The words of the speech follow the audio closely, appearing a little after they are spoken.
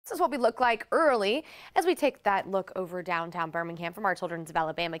This is what we look like early as we take that look over downtown Birmingham from our Children's of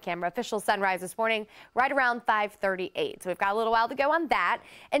Alabama camera. Official sunrise this morning right around 5:38. So we've got a little while to go on that.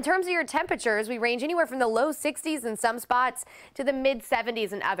 In terms of your temperatures, we range anywhere from the low 60s in some spots to the mid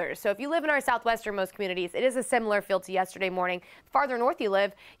 70s in others. So if you live in our southwesternmost communities, it is a similar feel to yesterday morning. The farther north you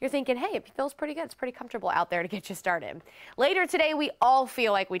live, you're thinking, hey, it feels pretty good. It's pretty comfortable out there to get you started. Later today, we all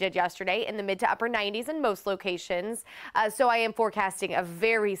feel like we did yesterday in the mid to upper 90s in most locations. So I am forecasting a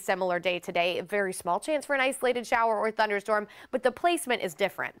very similar day today. A very small chance for an isolated shower or thunderstorm, but the placement is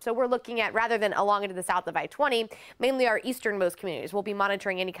different. So we're looking at, rather than along into the south of I-20, mainly our easternmost communities. We'll be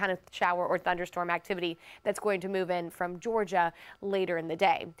monitoring any kind of shower or thunderstorm activity that's going to move in from Georgia later in the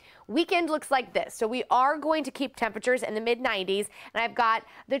day. Weekend looks like this. So we are going to keep temperatures in the mid 90s, and I've got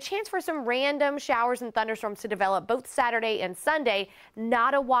the chance for some random showers and thunderstorms to develop both Saturday and Sunday.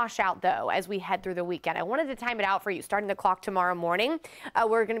 Not a washout though as we head through the weekend. I wanted to time it out for you starting the clock tomorrow morning.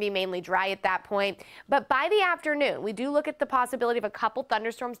 We're going to be mainly dry at that point, but by the afternoon we do look at the possibility of a couple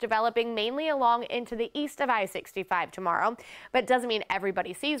thunderstorms developing mainly along into the east of I-65 tomorrow, but it doesn't mean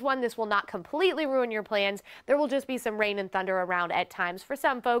everybody sees one. This will not completely ruin your plans. There will just be some rain and thunder around at times for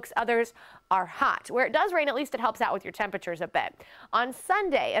some folks. Others are hot. Where it does rain, at least it helps out with your temperatures a bit. On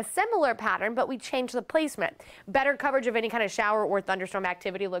Sunday, a similar pattern, but we change the placement. Better coverage of any kind of shower or thunderstorm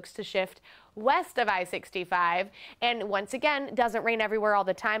activity looks to shift west of I-65, and once again, doesn't rain everywhere all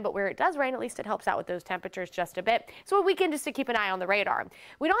the time, but where it does rain, at least it helps out with those temperatures just a bit. So a weekend just to keep an eye on the radar.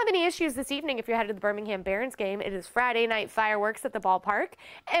 We don't have any issues this evening if you're headed to the Birmingham Barons game. It is Friday night fireworks at the ballpark,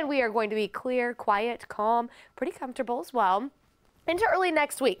 and we are going to be clear, quiet, calm, pretty comfortable as well. Into early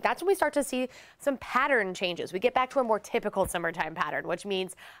next week, that's when we start to see some pattern changes. We get back to a more typical summertime pattern, which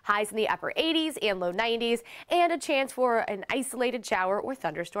means highs in the upper 80s and low 90s, and a chance for an isolated shower or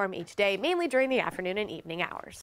thunderstorm each day, mainly during the afternoon and evening hours.